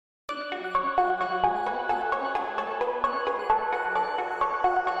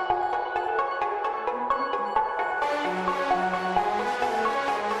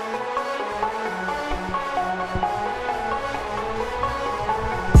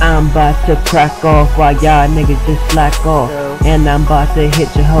I'm about to crack off while y'all niggas just slack off. And I'm about to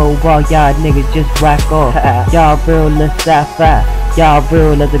hit your hoe while y'all niggas just rack off. Y'all real as sapphire, y'all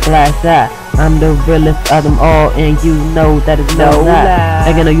real as a glass eye. I'm the realest of them all, and you know that is no lie.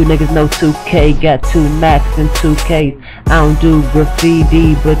 I know you niggas know 2K got 2 Max and 2Ks. I don't do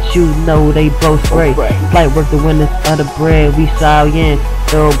graffiti, but you know they both spray. Flight work the winners of the bread, we Stallion,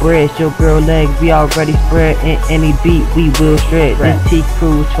 thoroughbreds, your girl legs, we already spread. In any beat, we will shred. This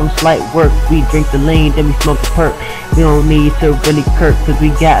Tcruz from slight work, we drink the lean, then we smoke the perk. We don't need to really kirk, cause we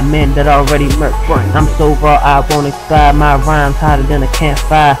got men that already murk. I'm so raw, I won't expire, my rhymes hotter than a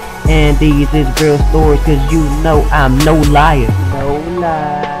campfire. And these is real stories, cause you know I'm no liar. No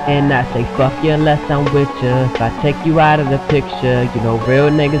lie. And I say fuck you unless I'm with ya. If I take you out of the picture, you know real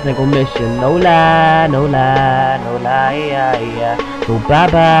niggas ain't gon' miss ya. No lie, no lie, no lie, yeah, yeah. So bye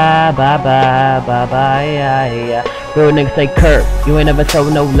bye, bye bye, bye bye, yeah, yeah. Real niggas say Kurt, you ain't never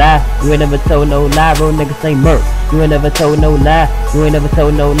told no lie. You ain't never told no lie. Real niggas say Merc, you ain't never told no lie. You ain't never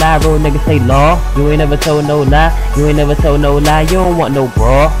told no lie. Real niggas say Law, you ain't never told no lie. You ain't never told no lie. You don't want no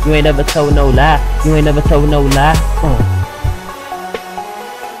bra. You ain't never told no lie. You ain't never told no lie.